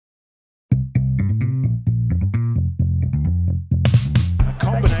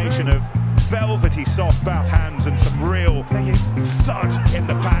velvety soft bath hands and some real thud in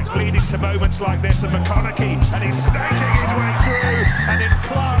the pack, leading to moments like this. And McConaughey, and he's snaking his way through, and in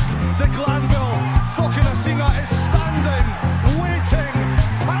Clark to Glanville. Fucking Singa is standing, waiting,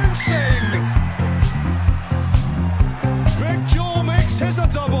 pouncing. Big Joe makes his a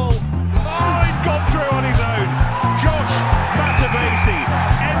double. Oh, he's gone through on his own. Josh Matabasi,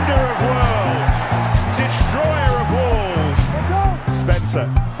 ender of worlds, destroyer of walls. Spencer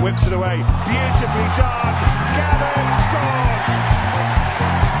whips it away, beautifully done. Gathered, scored.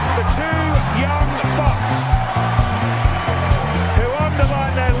 The two young bucks who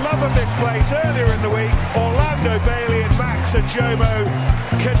underlined their love of this place earlier in the week, Orlando Bailey and Max Ajomo,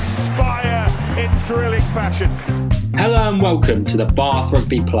 conspire in thrilling fashion. Hello and welcome to the Bath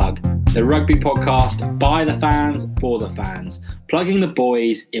Rugby Plug, the rugby podcast by the fans for the fans, plugging the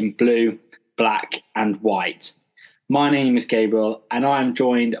boys in blue, black and white. My name is Gabriel and I am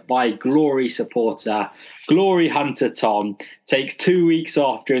joined by glory supporter, glory hunter Tom. Takes 2 weeks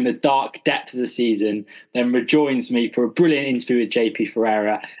off during the dark depths of the season, then rejoins me for a brilliant interview with JP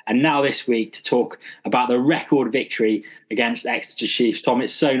Ferreira, and now this week to talk about the record victory against Exeter Chiefs. Tom,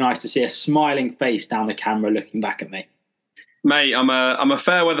 it's so nice to see a smiling face down the camera looking back at me. Mate, I'm a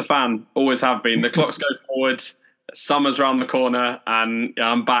fair weather fan, always have been. The clocks go forward, summer's round the corner, and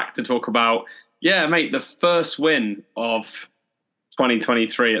I'm back to talk about, mate, the first win of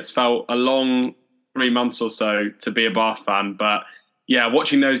 2023. It's felt a long 3 months or so to be a Bath fan, but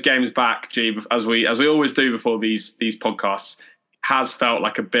watching those games back, G, as we always do before these podcasts, has felt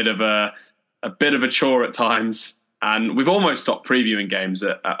like a bit of a chore at times, and we've almost stopped previewing games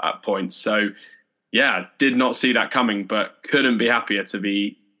at points. So did not see that coming, but couldn't be happier to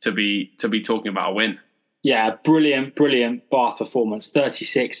be talking about a win. Yeah, brilliant Bath performance,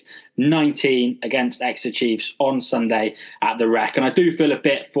 36-19 against Exeter Chiefs on Sunday at the Rec. And I do feel a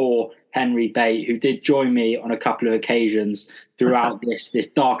bit for Henry Bate, who did join me on a couple of occasions throughout this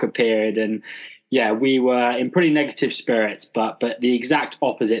darker period. And we were in pretty negative spirits, but the exact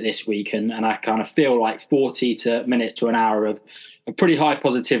opposite this week. And I kind of feel like 40 minutes to an hour of a pretty high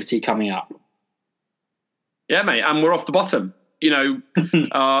positivity coming up. Yeah, mate, and we're off the bottom.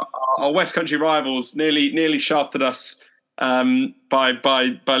 Our West Country rivals nearly shafted us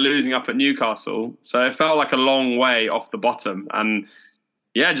by losing up at Newcastle. So it felt like a long way off the bottom, and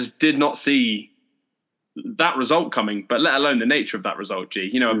just did not see that result coming. But let alone the nature of that result, G.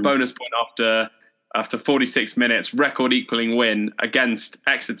 A bonus point after 46 minutes, record equaling win against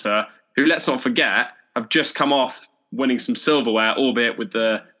Exeter, who, let's not forget, have just come off winning some silverware, albeit with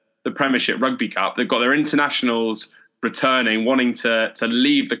the Premiership Rugby Cup. They've got their internationals returning, wanting to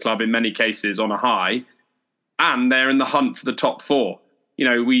leave the club in many cases on a high, and they're in the hunt for the top four.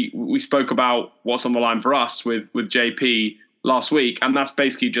 We spoke about what's on the line for us with JP last week, and that's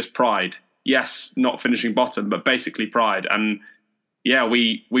basically just pride. Yes, not finishing bottom, but basically pride. And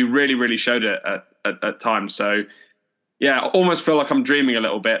we really, really showed it at times. So almost feel like I'm dreaming a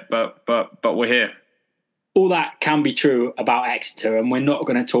little bit, but we're here. All that can be true about Exeter, and we're not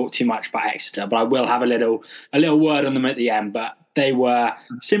going to talk too much about Exeter, but I will have a little word on them at the end. But they were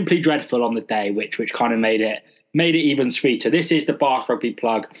simply dreadful on the day, which kind of made it even sweeter. This is the Bath Rugby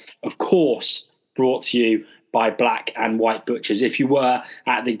Plug, of course, brought to you by Black and White Butchers. If you were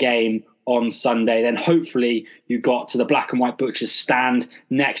at the game on Sunday, then hopefully you got to the Black and White Butchers stand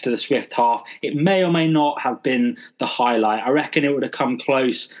next to the Swift half. It may or may not have been the highlight. I reckon it would have come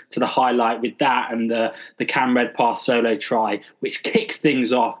close to the highlight with that and the Cam Redpath solo try, which kicked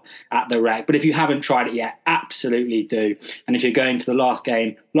things off at the Rec. But if you haven't tried it yet, absolutely do. And if you're going to the last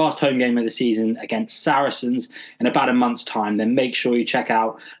home game of the season against Saracens in about a month's time, then make sure you check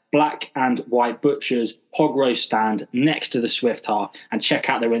out Black and White Butchers hog roast stand next to the Swift half, and check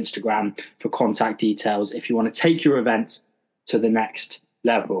out their Instagram for contact details if you want to take your event to the next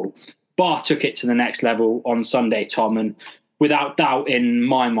level. Bath took it to the next level on Sunday, Tom, and without doubt in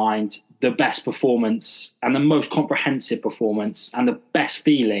my mind, the best performance and the most comprehensive performance and the best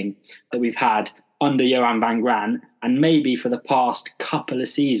feeling that we've had under Johan van Graan, and maybe for the past couple of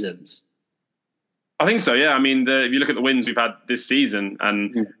seasons. I think so, yeah. I mean, if you look at the wins we've had this season,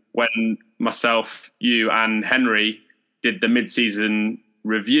 and when myself, you and Henry did the mid-season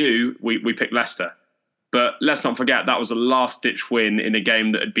review, we picked Leicester. But let's not forget, that was a last-ditch win in a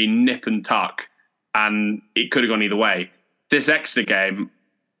game that had been nip and tuck, and it could have gone either way. This Exeter game,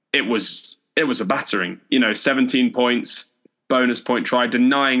 it was a battering. 17 points, bonus point try,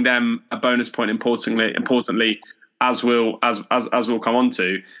 denying them a bonus point importantly, as we'll come on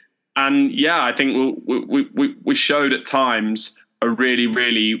to. And I think we showed at times a really,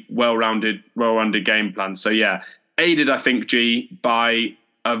 really well-rounded game plan. So aided, I think, G, by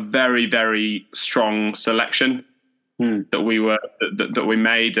a very, very strong selection that we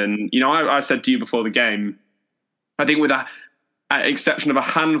made. And, I said to you before the game, I think with an exception of a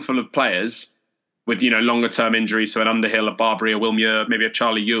handful of players with, longer term injuries, so an Underhill, a Barbary, a Will Muir, maybe a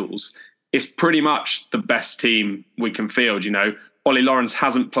Charlie Ewells, it's pretty much the best team we can field. Ollie Lawrence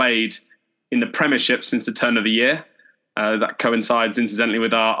hasn't played in the Premiership since the turn of the year. That coincides, incidentally,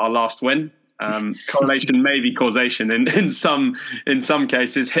 with our last win. Correlation may be causation in some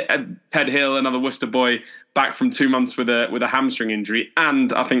cases. Ted Hill, another Worcester boy, back from 2 months with a hamstring injury,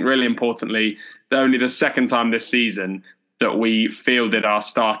 and I think really importantly, only the second time this season that we fielded our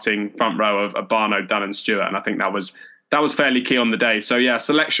starting front row of Barno, Dunn, and Stewart, and I think that was fairly key on the day. So yeah,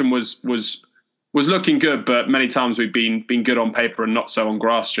 selection was looking good, but many times we've been good on paper and not so on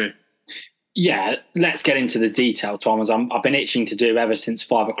grass, Stu. Yeah, let's get into the detail, Thomas. I've been itching to do ever since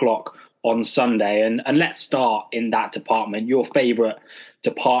 5 o'clock on Sunday, and let's start in that department, your favourite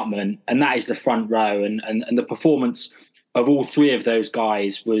department, and that is the front row. And the performance of all three of those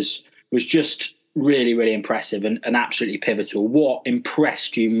guys was just really, really impressive and absolutely pivotal. What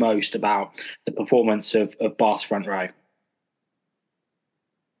impressed you most about the performance of Bath's front row?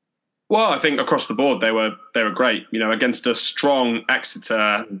 Well, I think across the board they were great. Against a strong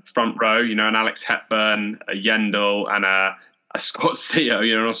Exeter front row, an Alex Hepburn, a Yendall, and a Scott Seo,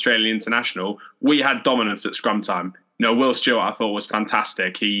 an Australian international, we had dominance at scrum time. Will Stewart, I thought, was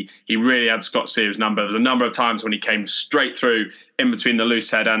fantastic. He really had Scott Seo's number. There was a number of times when he came straight through in between the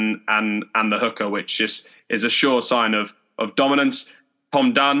loose head and the hooker, which just is a sure sign of dominance.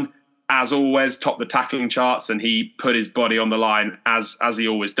 Tom Dunn, as always, topped the tackling charts, and he put his body on the line as he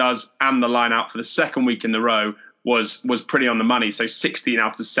always does. And the line out for the second week in the row was pretty on the money. So 16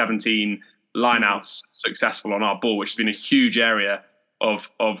 out of 17 lineouts successful on our ball, which has been a huge area of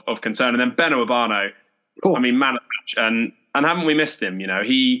concern. And then Benno Abano, cool. Man of the match, and haven't we missed him?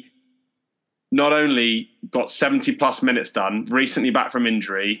 He not only got 70 plus minutes done, recently back from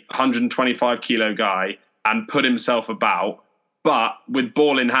injury, 125 kilo guy, and put himself about, but with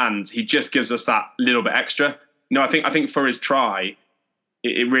ball in hand, he just gives us that little bit extra. I think for his try,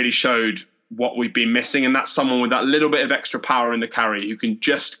 it really showed what we've been missing, and that's someone with that little bit of extra power in the carry who can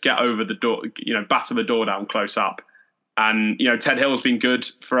just get over the door, batter the door down close up. And Ted Hill's been good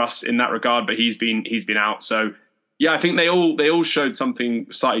for us in that regard, but he's been out. So yeah, I think they all showed something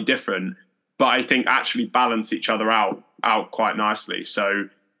slightly different, but I think actually balance each other out quite nicely. So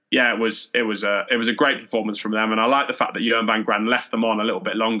yeah, it was a great performance from them, and I like the fact that Johan van Gran left them on a little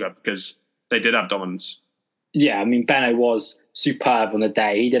bit longer because they did have dominance. Yeah, Benno was superb on the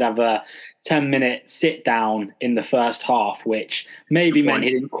day. He did have a 10-minute sit down in the first half, which maybe meant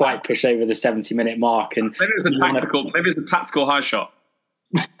he didn't quite push over the 70-minute mark. And maybe it was a tactical high shot.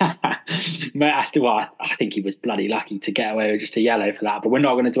 Well, I think he was bloody lucky to get away with just a yellow for that, but we're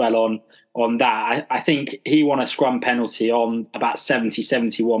not going to dwell on that. I think he won a scrum penalty on about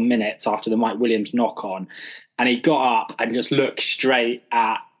 71 minutes after the Mike Williams knock on, and he got up and just looked straight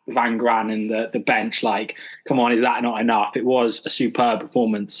at Van Gran and the bench like, come on, is that not enough? It was a superb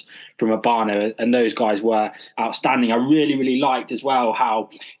performance from Abano, and those guys were outstanding. I really, really liked as well how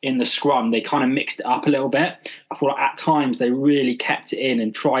in the scrum they kind of mixed it up a little bit. I thought at times they really kept it in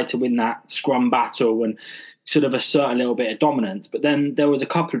and tried to win that scrum battle and sort of assert a little bit of dominance. But then there was a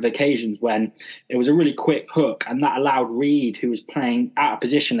couple of occasions when it was a really quick hook, and that allowed Reed, who was playing out of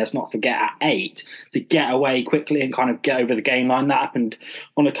position, let's not forget, at 8, to get away quickly and kind of get over the game line. That happened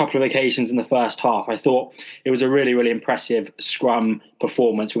on a couple of occasions in the first half. I thought it was a really, really impressive scrum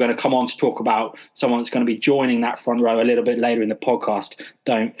performance. We're going to come on to talk about someone that's going to be joining that front row a little bit later in the podcast.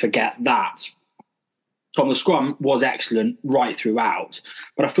 Don't forget that. Tom, the scrum was excellent right throughout,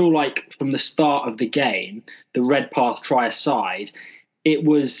 but I feel like from the start of the game, the Redpath try aside, it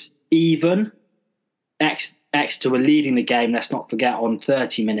was even. Exeter were leading the game, let's not forget, on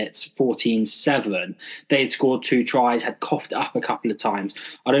 30 minutes, 14-7. They had scored 2 tries, had coughed it up a couple of times.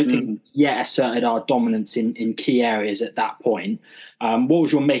 I don't think yet asserted our dominance in key areas at that point. What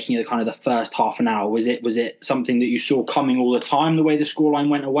was your making of kind of the first half an hour? Was it something that you saw coming all the time, the way the scoreline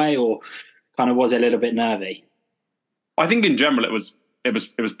went away, or kind of was a little bit nervy? I think in general it was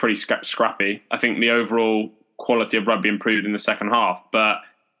pretty scrappy. I think the overall quality of rugby improved in the second half, but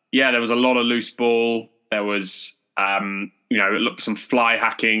yeah, there was a lot of loose ball. There was it looked some fly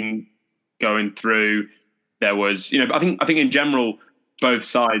hacking going through. There was I think in general both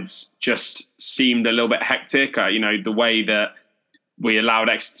sides just seemed a little bit hectic. The way that we allowed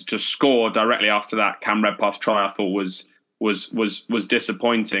Exeter to score directly after that Cam Redpath try, I thought was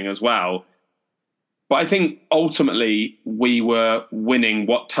disappointing as well. But I think ultimately we were winning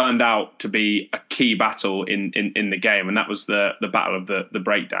what turned out to be a key battle in the game, and that was the battle of the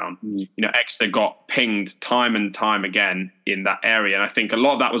breakdown. You know, Exeter got pinged time and time again in that area, and I think a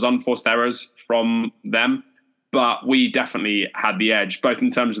lot of that was unforced errors from them. But we definitely had the edge, both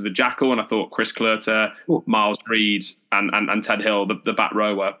in terms of the jackal, and I thought Chris Clurter, Miles Reed, and Ted Hill, the back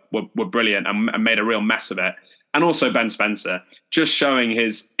row, were brilliant and made a real mess of it. And also Ben Spencer, just showing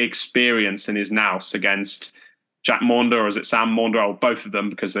his experience and his nous against Jack Maunder, or is it Sam Maunder? Oh, both of them,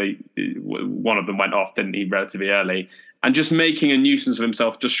 because one of them went off, didn't he, relatively early. And just making a nuisance of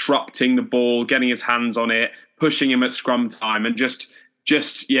himself, disrupting the ball, getting his hands on it, pushing him at scrum time, and just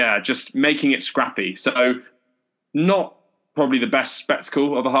making it scrappy. So not probably the best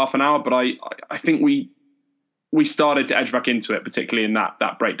spectacle of a half an hour, but I think we started to edge back into it, particularly in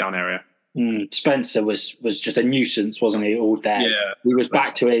that breakdown area. Spencer was just a nuisance, wasn't he, all day? Yeah. He was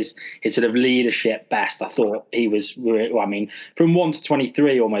back to his sort of leadership best. I thought he was, I mean, from 1 to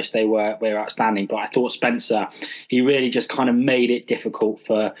 23 almost, they were outstanding. But I thought Spencer, he really just kind of made it difficult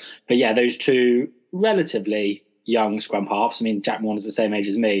for those two relatively young scrum halves. I mean, Jack Warner's the same age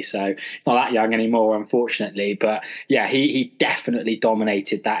as me, so it's not that young anymore, unfortunately. But yeah, he definitely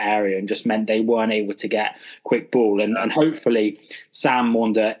dominated that area and just meant they weren't able to get quick ball. And hopefully Sam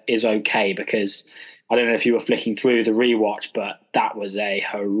Maunder is okay, because I don't know if you were flicking through the rewatch, but that was a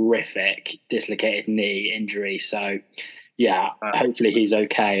horrific dislocated knee injury. So yeah, hopefully he's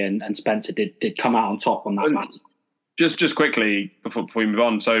okay. And Spencer did come out on top on that battle. Just quickly before we move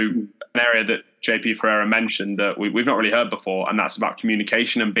on, so an area that JP Ferreira mentioned that we've not really heard before, and that's about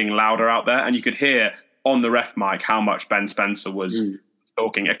communication and being louder out there. And you could hear on the ref mic how much Ben Spencer was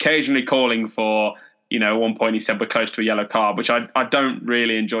talking, occasionally calling for, you know, at one point he said we're close to a yellow card, which I don't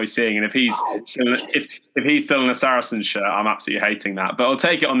really enjoy seeing. And if he's still in a Saracens shirt, I'm absolutely hating that. But I'll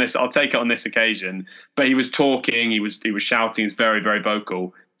take it on this occasion. But he was talking, he was shouting, he's very, very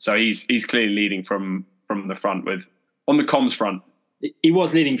vocal. So he's clearly leading from the front on the comms front. He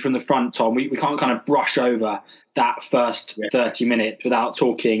was leading from the front, Tom. We can't kind of brush over that first 30 minutes without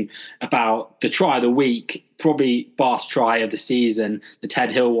talking about the try of the week, probably Bath's try of the season, the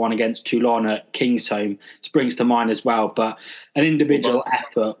Ted Hill one against Toulon at Kingsholm springs to mind as well. But an individual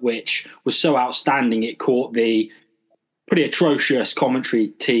effort which was so outstanding, it caught the pretty atrocious commentary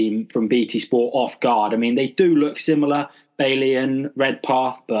team from BT Sport off guard. I mean, they do look similar, Bailey and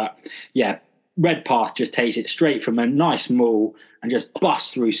Redpath, but yeah, Redpath just takes it straight from a nice maul and just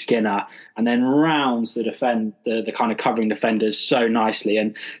busts through Skinner and then rounds the kind of covering defenders so nicely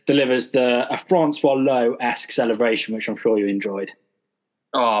and delivers a Francois Lowe-esque celebration, which I'm sure you enjoyed.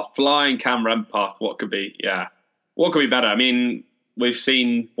 Oh, flying Cam Redpath, what could be better? I mean, we've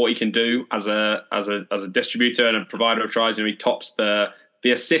seen what he can do as a distributor and a provider of tries, and he tops the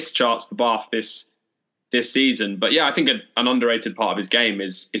assist charts for Bath this season. But yeah, I think an underrated part of his game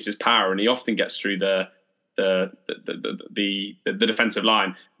is his power, and he often gets through the defensive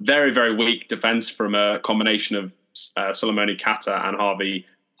line. Very, very weak defense from a combination of Solomoni Kata and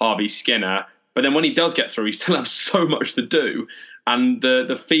Harvey Skinner. But then when he does get through, he still has so much to do. And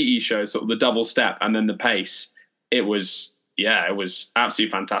the feet he shows, sort of the double step and then the pace, it was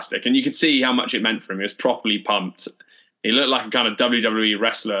absolutely fantastic. And you could see how much it meant for him. He was properly pumped. He looked like a kind of WWE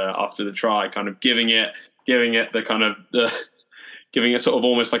wrestler after the try, kind of giving it sort of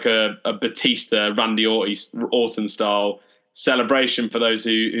almost like a Batista, Randy Orton style celebration for those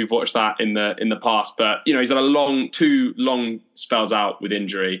who've watched that in the past. But you know, he's had two long spells out with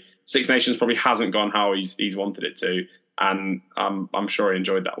injury. Six Nations probably hasn't gone how he's wanted it to, and I'm sure he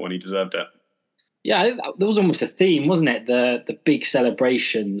enjoyed that one. He deserved it. Yeah, there was almost a theme, wasn't it? The big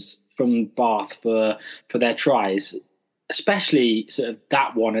celebrations from Bath for their tries, especially sort of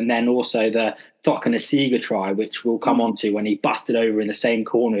that one, and then also the Thokanasiga try, which we'll come on to when he busted over in the same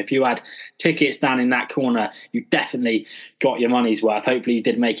corner. If you had tickets down in that corner, you definitely got your money's worth. Hopefully you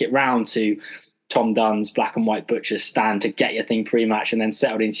did make it round to Tom Dunn's Black and White Butcher's stand to get your thing pre-match and then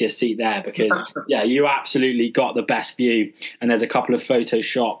settled into your seat there, because yeah, you absolutely got the best view. And there's a couple of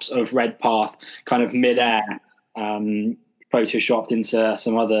photoshops of Redpath kind of mid-air, photoshopped into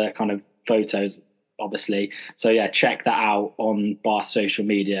some other kind of photos, obviously. So yeah, check that out on Bath social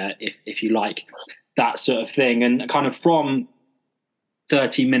media if you like that sort of thing. And kind of from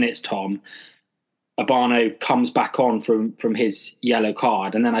 30 minutes, Tom, Abano comes back on from his yellow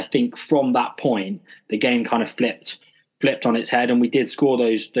card, and then I think from that point the game kind of flipped on its head, and we did score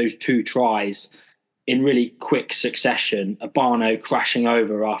those two tries in really quick succession. Abano crashing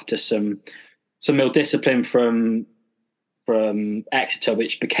over after some ill discipline from Exeter,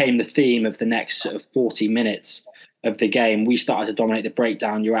 which became the theme of the next sort of 40 minutes of the game. We started to dominate the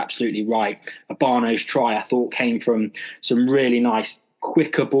breakdown. You're absolutely right. Abano's try, I thought, came from some really nice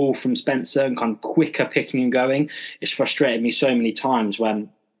quicker ball from Spencer and kind of quicker picking and going. It's frustrated me so many times when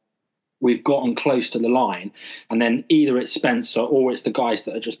we've gotten close to the line and then either it's Spencer or it's the guys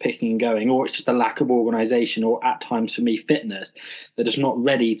that are just picking and going, or it's just a lack of organisation, or at times for me fitness, that is not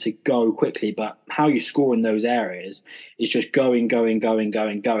ready to go quickly. But how you score in those areas is just going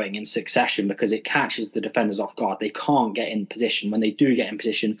in succession, because it catches the defenders off guard. They can't get in position. When they do get in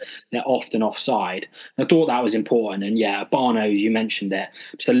position, they're often offside. I thought that was important. And yeah, Abano, you mentioned it,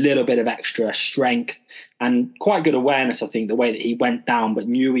 just a little bit of extra strength and quite good awareness, I think, the way that he went down but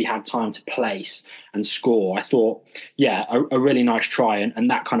knew he had time to place and score. I thought, yeah, a really nice try, and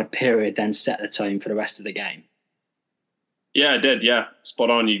that kind of period then set the tone for the rest of the game. Yeah, it did. Yeah, spot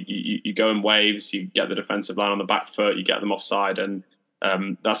on. You go in waves, you get the defensive line on the back foot, you get them offside, and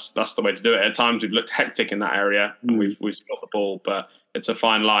that's the way to do it. At times we've looked hectic in that area, and we've got the ball, but it's a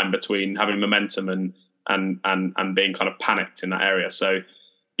fine line between having momentum and being kind of panicked in that area. So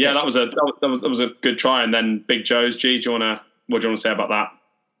yeah, that was a good try. And then Big Joe's. G, what do you want to say about that?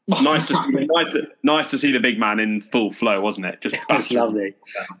 Nice to see the big man in full flow, wasn't it? That's lovely.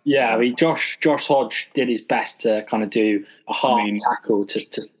 Yeah, I mean, Josh Hodge did his best to kind of do a hard tackle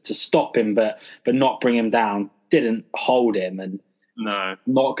to stop him, but not bring him down. Didn't hold him, and no,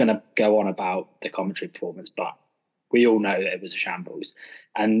 not going to go on about the commentary performance, but we all know that it was a shambles.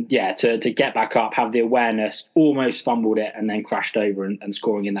 And yeah, to get back up, have the awareness, almost fumbled it, and then crashed over and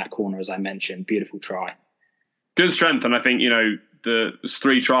scoring in that corner, as I mentioned. Beautiful try. Good strength, and I think, there's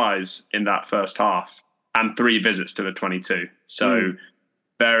 3 tries in that first half and 3 visits to the 22. So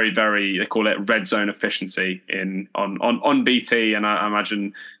very, very, they call it red zone efficiency on BT, and I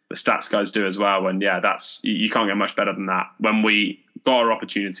imagine the stats guys do as well. And yeah, you can't get much better than that. When we got our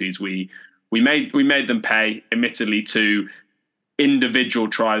opportunities, we made them pay, admittedly, to individual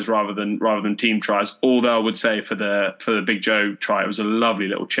tries rather than team tries. Although I would say for the Big Joe try, it was a lovely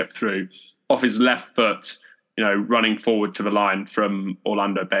little chip through off his left foot, running forward to the line from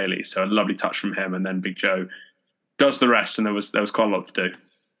Orlando Bailey. So a lovely touch from him, and then Big Joe does the rest. And there was quite a lot to do.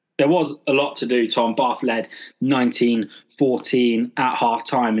 There was a lot to do, Tom. Bath led 19-14 at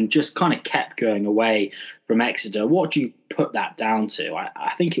half-time and just kind of kept going away from Exeter. What do you put that down to?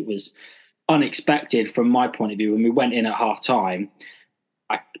 I think it was unexpected from my point of view. When we went in at half-time,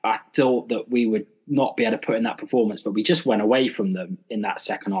 I thought that we would not be able to put in that performance, but we just went away from them in that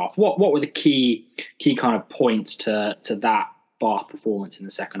second half. What were the key kind of points to that Bath performance in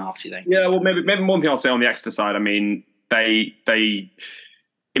the second half, do you think? Yeah, well, maybe one thing I'll say on the Exeter side, I mean, they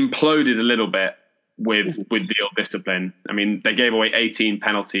imploded a little bit with the ill discipline. I mean, they gave away 18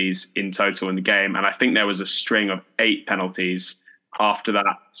 penalties in total in the game, and I think there was a string of 8 penalties after that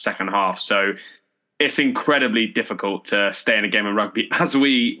second half. So it's incredibly difficult to stay in a game of rugby, as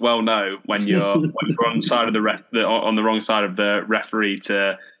we well know, when you're on the wrong side of the referee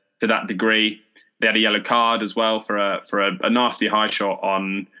to that degree. They had a yellow card as well for a nasty high shot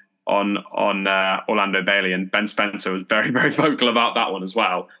on Orlando Bailey, and Ben Spencer was very, very vocal about that one as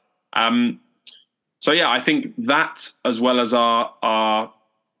well. So yeah, I think that, as well as our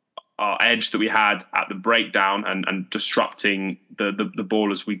edge that we had at the breakdown and disrupting the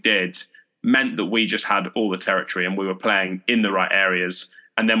ball as we did, meant that we just had all the territory and we were playing in the right areas.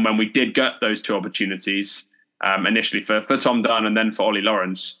 And then when we did get those 2 opportunities, initially for Tom Dunn and then for Ollie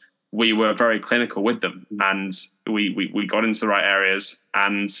Lawrence, we were very clinical with them, and we got into the right areas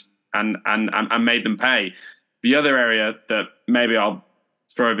and made them pay. The other area that maybe I'll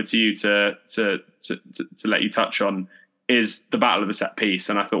throw over to you to let you touch on is the battle of the set piece.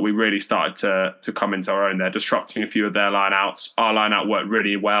 And I thought we really started to come into our own there, disrupting a few of their line outs. Our line out worked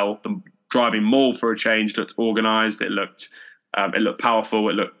really well. The driving maul, for a change, looked organised. It looked powerful.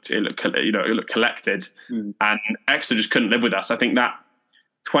 It looked collected. And Exeter just couldn't live with us. I think that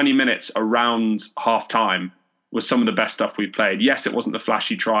 20 minutes around half time was some of the best stuff we played. Yes, it wasn't the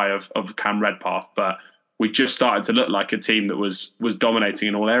flashy try of Cam Redpath, but we just started to look like a team that was dominating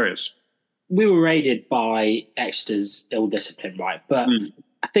in all areas. We were raided by Exeter's ill discipline, right? But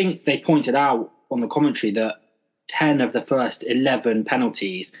I think they pointed out on the commentary that 10 of the first 11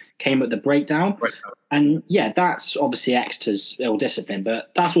 penalties came at the breakdown. And yeah, that's obviously Exeter's ill discipline,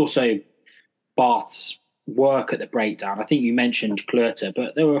 but that's also Bath's work at the breakdown. I think you mentioned Clurter,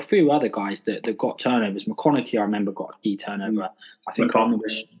 but there were a few other guys that got turnovers. McConaughey, I remember, got a key turnover. I think I remember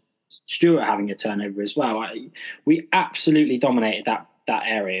Stewart having a turnover as well. We absolutely dominated that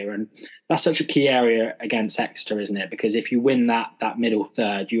area, and that's such a key area against Exeter, isn't it? Because if you win that middle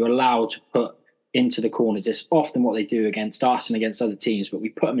third, you're allowed to put into the corners. It's often what they do against us and against other teams, but we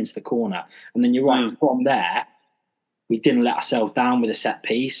put them into the corner, and then you're right from there. we didn't let ourselves down with a set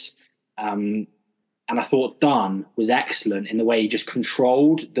piece. And I thought Dunn was excellent in the way he just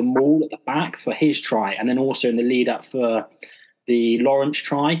controlled the maul at the back for his try. And then also in the lead up for the Lawrence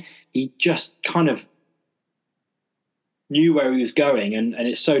try, he just kind of knew where he was going. And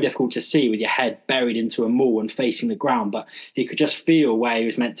it's so difficult to see with your head buried into a maul and facing the ground. But he could just feel where he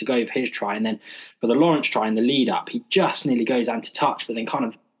was meant to go for his try. And then for the Lawrence try in the lead up, he just nearly goes down to touch, but then kind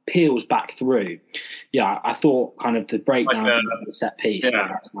of peels back through. Yeah, I thought kind of the breakdown of the set piece was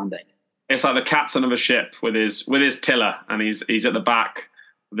outstanding. It's like the captain of a ship with his tiller, and he's at the back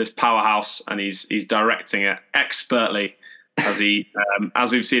of this powerhouse, and he's directing it expertly, as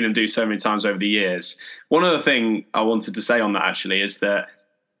we've seen him do so many times over the years. One other thing I wanted to say on that actually is that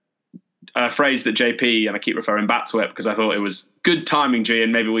a phrase that JP, and I keep referring back to it because I thought it was good timing, G,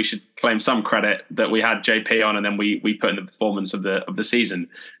 and maybe we should claim some credit that we had JP on and then we put in the performance of the season.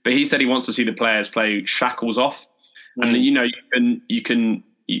 But he said he wants to see the players play shackles off, and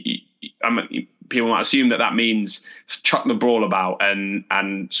people might assume that means chuck the ball about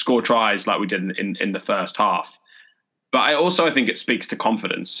and score tries like we did in the first half. But I think it speaks to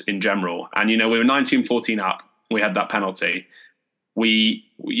confidence in general. And, we were 19-14 up. We had that penalty.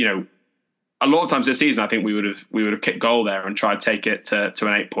 A lot of times this season, I think we would have kicked goal there and tried to take it to an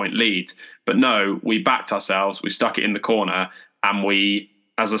 8-point lead. But no, we backed ourselves. We stuck it in the corner, and we,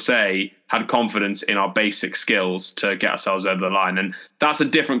 as I say, had confidence in our basic skills to get ourselves over the line. And that's a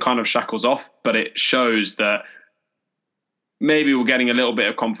different kind of shackles off, but it shows that maybe we're getting a little bit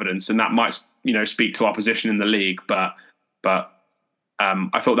of confidence, and that might, speak to our position in the league. But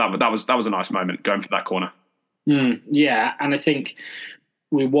I thought that was a nice moment going for that corner. Yeah, and I think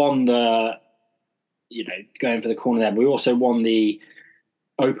we won the, going for the corner there. But we also won the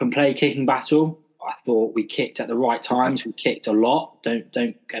open play kicking battle. I thought we kicked at the right times. We kicked a lot. Don't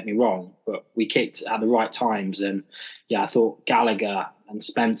get me wrong, but we kicked at the right times. And yeah, I thought Gallagher and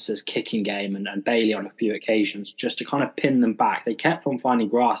Spencer's kicking game and Bailey on a few occasions just to kind of pin them back. They kept on finding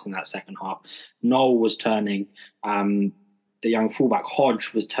grass in that second half. Noel was turning. The young fullback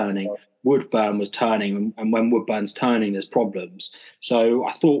Hodge was turning. Woodburn was turning, and when Woodburn's turning, there's problems. So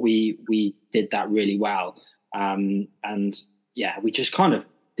I thought we did that really well. And yeah, we just kind of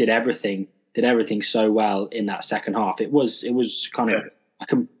did everything so well in that second half. It was kind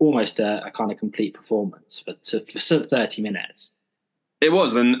of almost a kind of complete performance for 30 minutes. It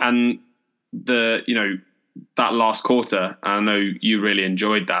was, and the that last quarter, I know you really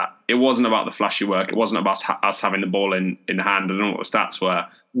enjoyed that. It wasn't about the flashy work. It wasn't about us having the ball in hand. I don't know what the stats were,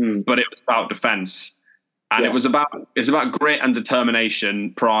 but it was about defence, and it's about grit and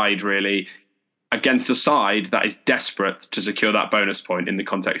determination, pride, really, against a side that is desperate to secure that bonus point in the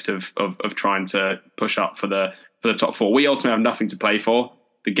context of trying to push up for the top four. We ultimately have nothing to play for.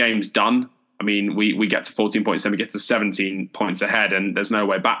 The game's done. I mean, we get to 14 points, then we get to 17 points ahead, and there's no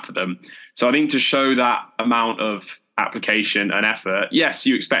way back for them. So I think to show that amount of application and effort, yes,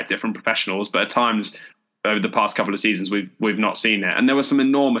 you expect it from professionals, but at times over the past couple of seasons, we've not seen it. And there were some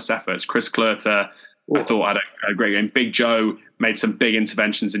enormous efforts. Chris Clurter, I thought, had a great game. Big Joe made some big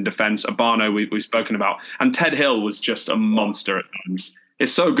interventions in defence. Abano, we've spoken about. And Ted Hill was just a monster at times.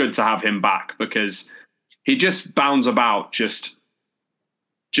 It's so good to have him back because he just bounds about, just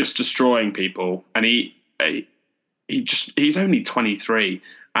destroying people. And he's only 23,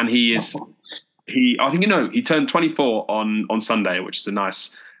 and he turned 24 on Sunday, which is a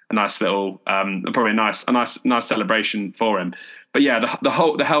nice little probably a nice celebration for him. But yeah, the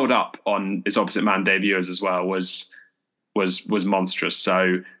held up on his opposite man debuts as well was monstrous.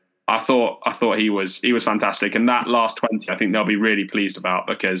 So I thought he was fantastic, and that last 20 I think they'll be really pleased about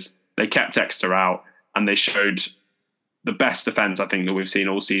because they kept Exeter out and they showed the best defence I think that we've seen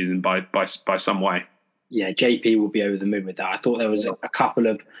all season by some way. Yeah, JP will be over the moon with that. I thought there was a couple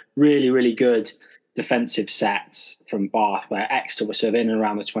of really, really good defensive sets from Bath where Exeter was sort of in and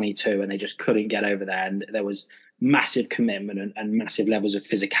around the 22 and they just couldn't get over there. And there was massive commitment and massive levels of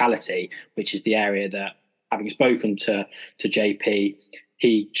physicality, which is the area that, having spoken to JP,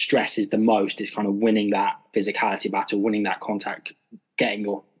 he stresses the most, is kind of winning that physicality battle, winning that contact, getting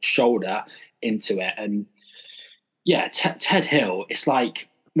your shoulder into it. And yeah, Ted Hill, it's like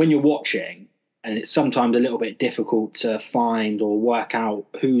when you're watching and it's sometimes a little bit difficult to find or work out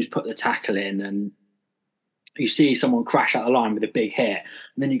who's put the tackle in, and you see someone crash out the line with a big hit,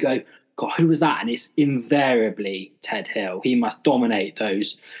 and then you go, God, who was that? And it's invariably Ted Hill. He must dominate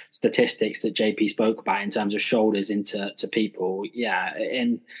those statistics that JP spoke about in terms of shoulders into people. Yeah,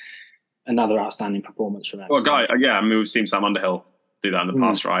 in another outstanding performance from him. Well, we've seen Sam Underhill do that in the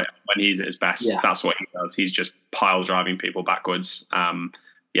past, right? When he's at his best, that's what he does. He's just pile driving people backwards.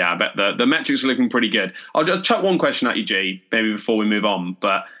 I bet the metrics are looking pretty good. I'll just chuck one question at you, G, maybe before we move on.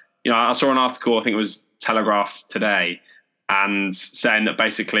 But, I saw an article, I think it was Telegraph today, and saying that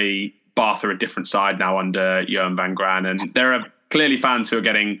basically Bath are a different side now under Johan van Gran. And there are clearly fans who are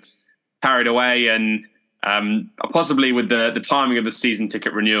getting carried away, and possibly with the timing of the season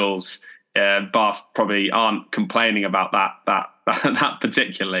ticket renewals, Bath probably aren't complaining about that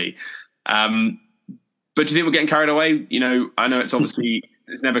particularly. But do you think we're getting carried away? I know it's obviously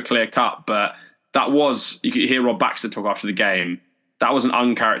it's never clear cut, but you could hear Rob Baxter talk after the game. That was an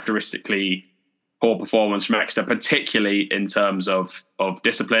uncharacteristically poor performance from Exeter, particularly in terms of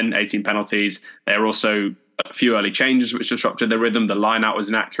discipline. 18 penalties. There were also a few early changes which disrupted the rhythm. The line out was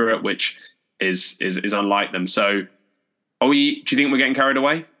inaccurate, which is unlike them. So, do you think we're getting carried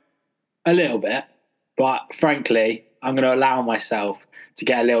away? A little bit, but frankly, I'm going to allow myself to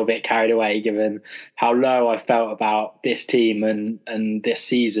get a little bit carried away, given how low I felt about this team and this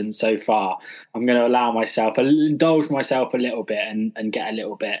season so far. I'm going to indulge myself a little bit and get a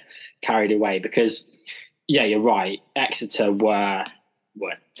little bit carried away because, you're right. Exeter were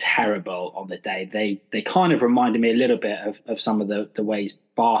terrible on the day. They kind of reminded me a little bit of some of the ways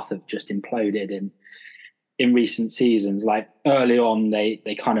Bath have just imploded in recent seasons. Like early on,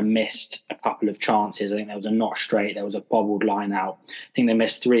 they kind of missed a couple of chances. I think there was a not straight, there was a bobbled line out. I think they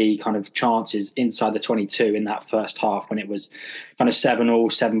missed 3 kind of chances inside the 22 in that first half when it was kind of 7-all,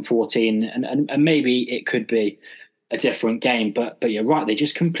 7-14, and maybe it could be a different game. But you're right, they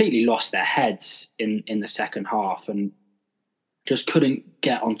just completely lost their heads in the second half and just couldn't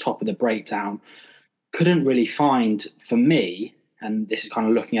get on top of the breakdown. Couldn't really find, for me, and this is kind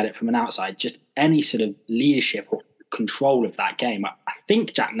of looking at it from an outside, just any sort of leadership or control of that game. I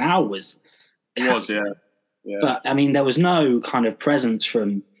think Jack Now was. It was, yeah. But, I mean, there was no kind of presence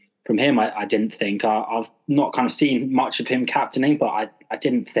from him, I didn't think. I've not kind of seen much of him captaining, but I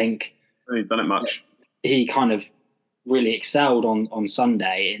didn't think... He's done it much. He kind of really excelled on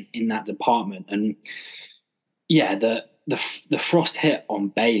Sunday in that department. And, the frost hit on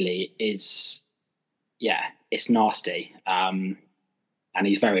Bailey is... it's nasty. And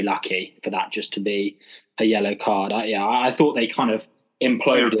he's very lucky for that just to be a yellow card. I thought they kind of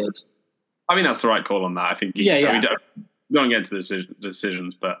imploded. I mean, that's the right call on that. I think. I mean, don't get into the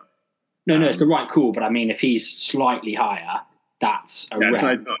decisions, but no, it's the right call. But I mean, if he's slightly higher, that's a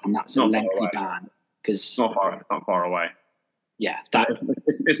red, and that's a lengthy ban because it's not far away. Yeah,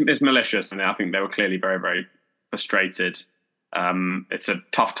 it's malicious, and I think they were clearly very, very frustrated. It's a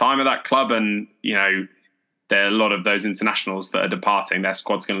tough time at that club, and there are a lot of those internationals that are departing. Their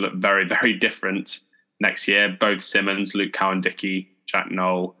squad's going to look very, very different next year. Both Simmons, Luke Cowan-Dickey, Jack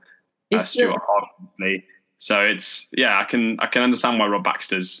Knoll, Stuart Hogg. So it's I can understand why Rob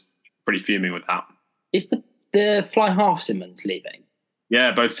Baxter's pretty fuming with that. Is the fly half Simmons leaving?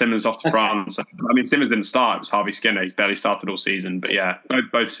 Yeah, both Simmons off to France. I mean, Simmons didn't start. It was Harvey Skinner. He's barely started all season. But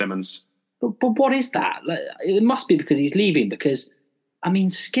both Simmons. But what is that? It must be because he's leaving. Because I mean,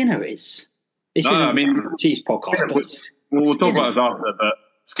 Skinner is. This isn't a Chiefs podcast. We'll talk about it after. But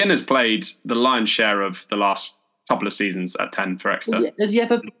Skinner's played the lion's share of the last couple of seasons at 10 for Exeter. Has he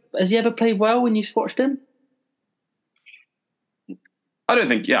ever played well when you've watched him? I don't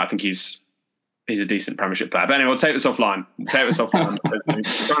think. Yeah, I think he's a decent Premiership player. But anyway, we'll take this offline. Trying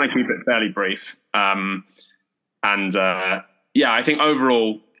to keep it fairly brief. I think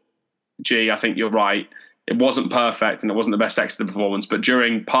overall, I think you're right. It wasn't perfect and it wasn't the best Exeter performance, but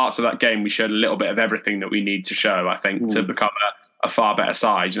during parts of that game, we showed a little bit of everything that we need to show, I think, to become a far better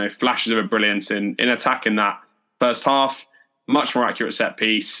side. Flashes of a brilliance in attack in that first half, much more accurate set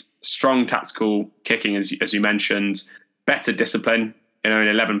piece, strong tactical kicking, as you mentioned, better discipline, in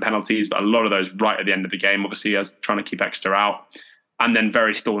 11 penalties, but a lot of those right at the end of the game, obviously, as trying to keep Exeter out, and then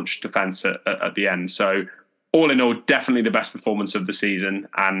very staunch defence at the end. So all in all, definitely the best performance of the season,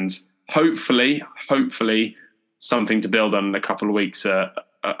 and hopefully something to build on in a couple of weeks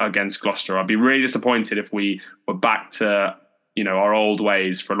against Gloucester. I'd be really disappointed if we were back to our old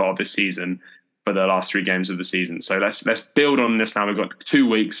ways for a lot of this season for the last 3 games of the season. So let's build on this now. We've got 2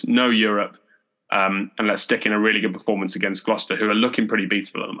 weeks, no Europe, and let's stick in a really good performance against Gloucester, who are looking pretty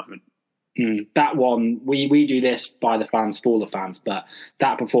beatable at the moment. That one, we do this by the fans, for the fans, but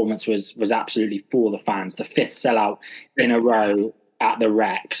that performance was absolutely for the fans. The 5th sellout in a row at the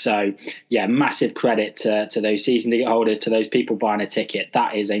Rec. So, massive credit to those season ticket holders, to those people buying a ticket.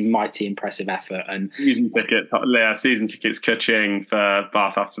 That is a mighty impressive effort. And season tickets catching for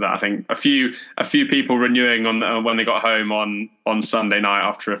Bath after that. I think a few people renewing on when they got home on Sunday night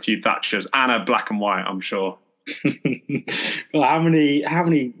after a few Thatchers and a black and white, I'm sure. Well, how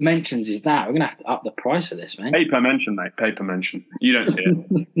many mentions is that? We're gonna have to up the price of this, mate. Pay per mention, mate. Pay per mention. You don't see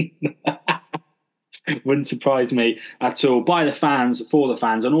it. Wouldn't surprise me at all. By the fans, for the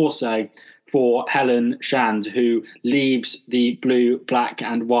fans, and also for Helen Shand, who leaves the blue, black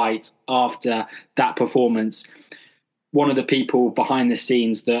and white after that performance. One of the people behind the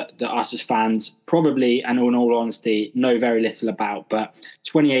scenes that us as fans probably, and in all honesty, know very little about, but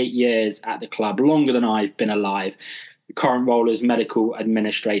 28 years at the club, longer than I've been alive. The current role as medical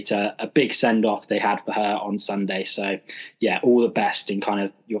administrator, a big send-off they had for her on Sunday. So, yeah, all the best in kind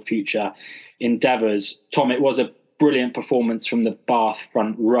of your future endeavours. Tom, it was a brilliant performance from the Bath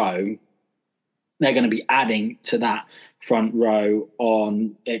front row. They're going to be adding to that front row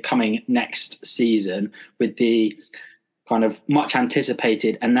on coming next season with the kind of much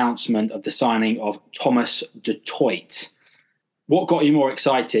anticipated announcement of the signing of Thomas du Toit. What got you more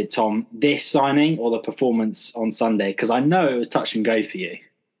excited, Tom, this signing or the performance on Sunday? Because I know it was touch and go for you.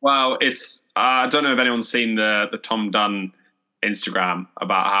 Well, it's I don't know if anyone's seen the Tom Dunn Instagram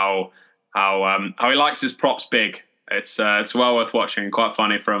about how he likes his props big. It's well worth watching. Quite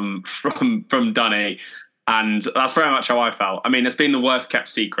funny from Dunny, and that's very much how I felt. I mean, it's been the worst kept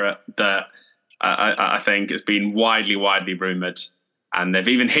secret that I think it's been widely rumoured, and they've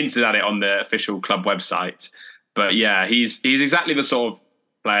even hinted at it on the official club website. But yeah, he's exactly the sort of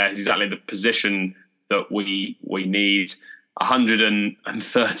player. He's exactly the position that we need.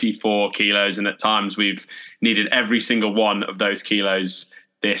 134 kilos, and at times we've needed every single one of those kilos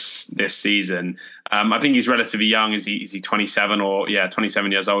this season. I think he's relatively young. Is he 27 or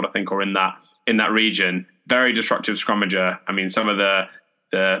 27 years old? I think, or in that region. Very disruptive scrummager. I mean, some of the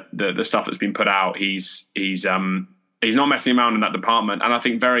stuff that's been put out, he's not messing around in that department. And I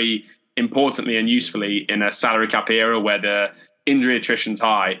think very importantly and usefully in a salary cap era where the injury attrition's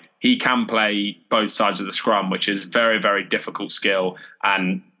high, he can play both sides of the scrum, which is very, very difficult skill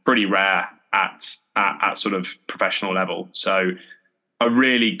and pretty rare at sort of professional level. So a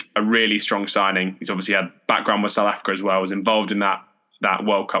really strong signing. He's obviously had background with South Africa as well, was involved in that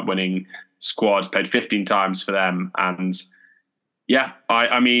World Cup winning squad, played 15 times for them. And yeah,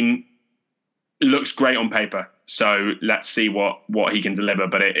 I mean, it looks great on paper. So let's see what he can deliver.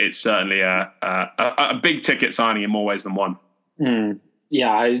 But it's certainly a big ticket signing in more ways than one.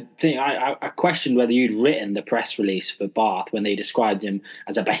 Yeah, I think I questioned whether you'd written the press release for Bath when they described him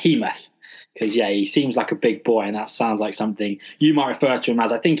as a behemoth. Because, yeah, he seems like a big boy, and that sounds like something you might refer to him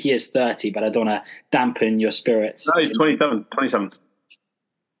as. I think he is 30, but I don't want to dampen your spirits. No, he's 27.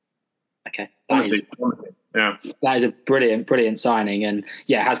 Okay. Honestly. Yeah. That is a brilliant signing, and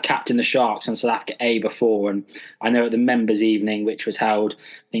yeah, has captained the Sharks and South Africa A before. And I know at the members' evening, which was held,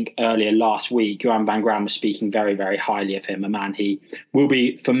 I think earlier last week, Johan van Graan was speaking very, very highly of him, a man he will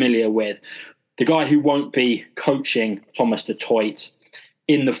be familiar with. The guy who won't be coaching Thomas du Toit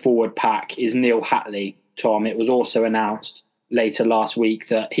in the forward pack is Neil Hatley, Tom. It was also announced later last week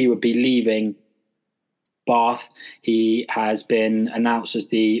that he would be leaving Bath. He has been announced as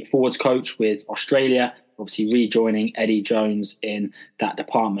the forwards coach with Australia, obviously rejoining Eddie Jones in that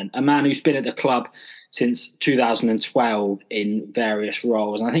department. A man who's been at the club since 2012 in various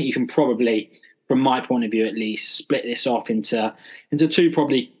roles. And I think you can probably, from my point of view at least, split this off into two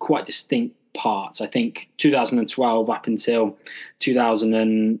probably quite distinct parts. I think 2012 up until 2000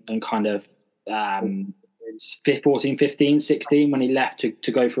 and kind of 14, 15, 16 when he left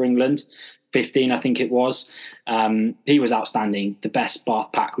to go for England. 15, I think it was. He was outstanding. The best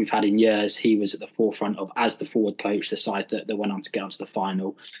Bath pack we've had in years. He was at the forefront of, as the forward coach, the side that went on to get onto the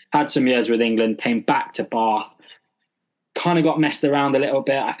final. Had some years with England, came back to Bath, kind of got messed around a little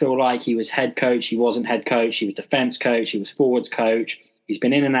bit. I feel like he was head coach. He wasn't head coach. He was defence coach. He was forwards coach. He's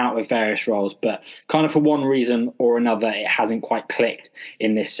been in and out of various roles, but kind of for one reason or another, it hasn't quite clicked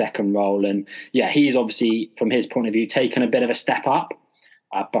in this second role. And yeah, he's obviously, from his point of view, taken a bit of a step up.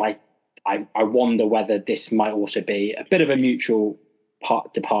 But I wonder whether this might also be a bit of a mutual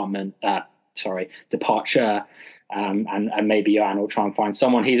departure. And maybe Johan will try and find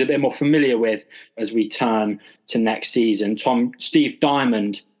someone he's a bit more familiar with as we turn to next season. Tom, Steve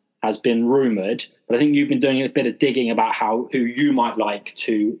Diamond has been rumoured, but I think you've been doing a bit of digging about who you might like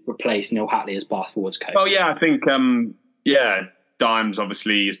to replace Neil Hatley as Bath forwards coach. Well, yeah, I think Dimes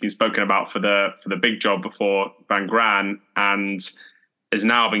obviously has been spoken about for the big job before Van Graan, and is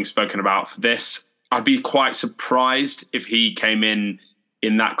now being spoken about for this. I'd be quite surprised if he came in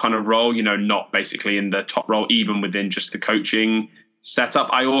that kind of role, not basically in the top role, even within just the coaching setup.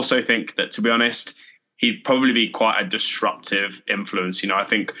 I also think that, to be honest, he'd probably be quite a disruptive influence. I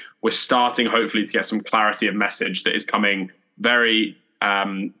think we're starting hopefully to get some clarity of message that is coming very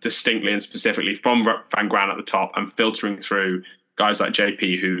distinctly and specifically from Van Gran at the top and filtering through guys like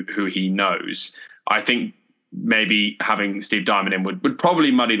JP who he knows. I think maybe having Steve Diamond in would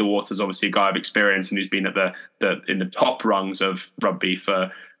probably muddy the waters. Obviously, a guy of experience and who's been at in the top rungs of rugby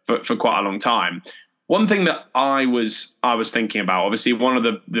for quite a long time. One thing that I was thinking about, obviously, one of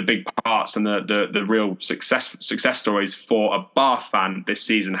the big parts and the real success stories for a Bath fan this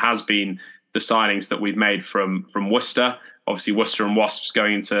season has been the signings that we've made from Worcester. Obviously, Worcester and Wasps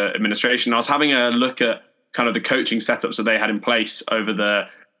going into administration. I was having a look at kind of the coaching setups that they had in place over the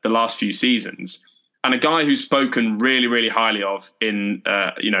last few seasons, and a guy who's spoken really, really highly of in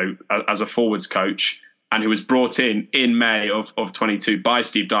as a forwards coach, and who was brought in May of 22 by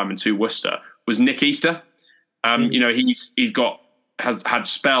Steve Diamond to Worcester, was Nick Easter. Has had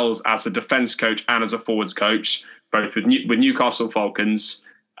spells as a defence coach and as a forwards coach, both with Newcastle Falcons.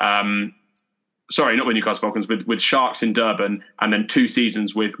 Sorry, not with Newcastle Falcons, with Sharks in Durban, and then 2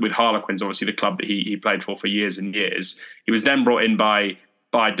 seasons with Harlequins, obviously the club that he played for years and years. He was then brought in by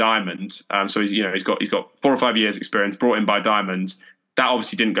Diamond. So he's got 4 or 5 years experience, brought in by Diamond. That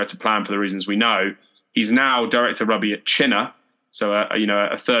obviously didn't go to plan for the reasons we know. He's now director of rugby at Chinna, so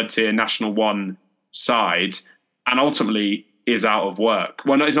a third tier National 1 side, and ultimately is out of work.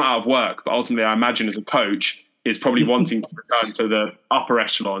 Well, no, he's not out of work, but ultimately I imagine as a coach is probably wanting to return to the upper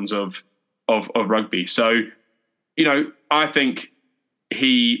echelons of rugby. So, I think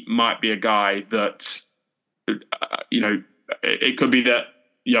he might be a guy that, it could be that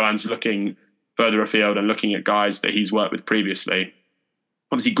Johan's looking further afield and looking at guys that he's worked with previously.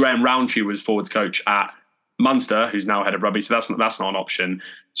 Obviously, Graham Rowntree was forwards coach at Munster, who's now head of rugby, so that's not an option.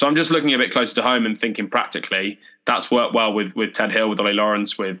 So I'm just looking a bit closer to home and thinking practically that's worked well with Ted Hill, with Ollie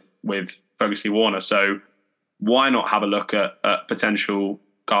Lawrence, with Fergus Lee Warner. So why not have a look at potential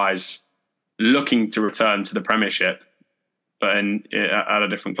guys looking to return to the Premiership, but at a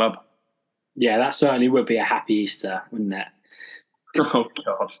different club? Yeah, that certainly would be a happy Easter, wouldn't it? Oh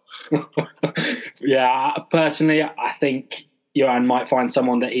God. Yeah, personally, I think Johan might find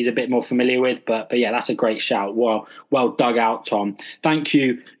someone that he's a bit more familiar with, but yeah, that's a great shout. Well dug out, Tom. Thank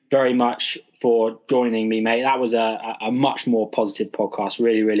you very much for joining me, mate. That was a much more positive podcast.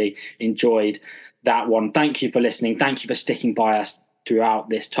 Really, really enjoyed that one. Thank you for listening. Thank you for sticking by us throughout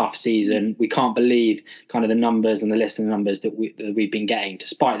this tough season. We can't believe kind of the numbers and the listener numbers that we've been getting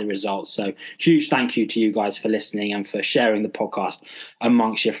despite the results. So huge thank you to you guys for listening and for sharing the podcast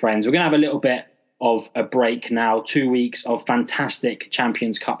amongst your friends. We're going to have a little bit of a break now, 2 weeks of fantastic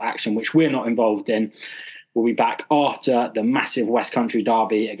Champions Cup action, which we're not involved in. We'll be back after the massive West Country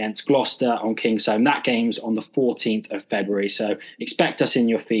derby against Gloucester on Kingsholm. That game's on the 14th of February. So expect us in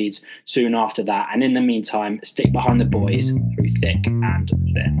your feeds soon after that. And in the meantime, stick behind the boys through thick and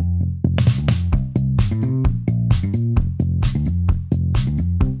thin.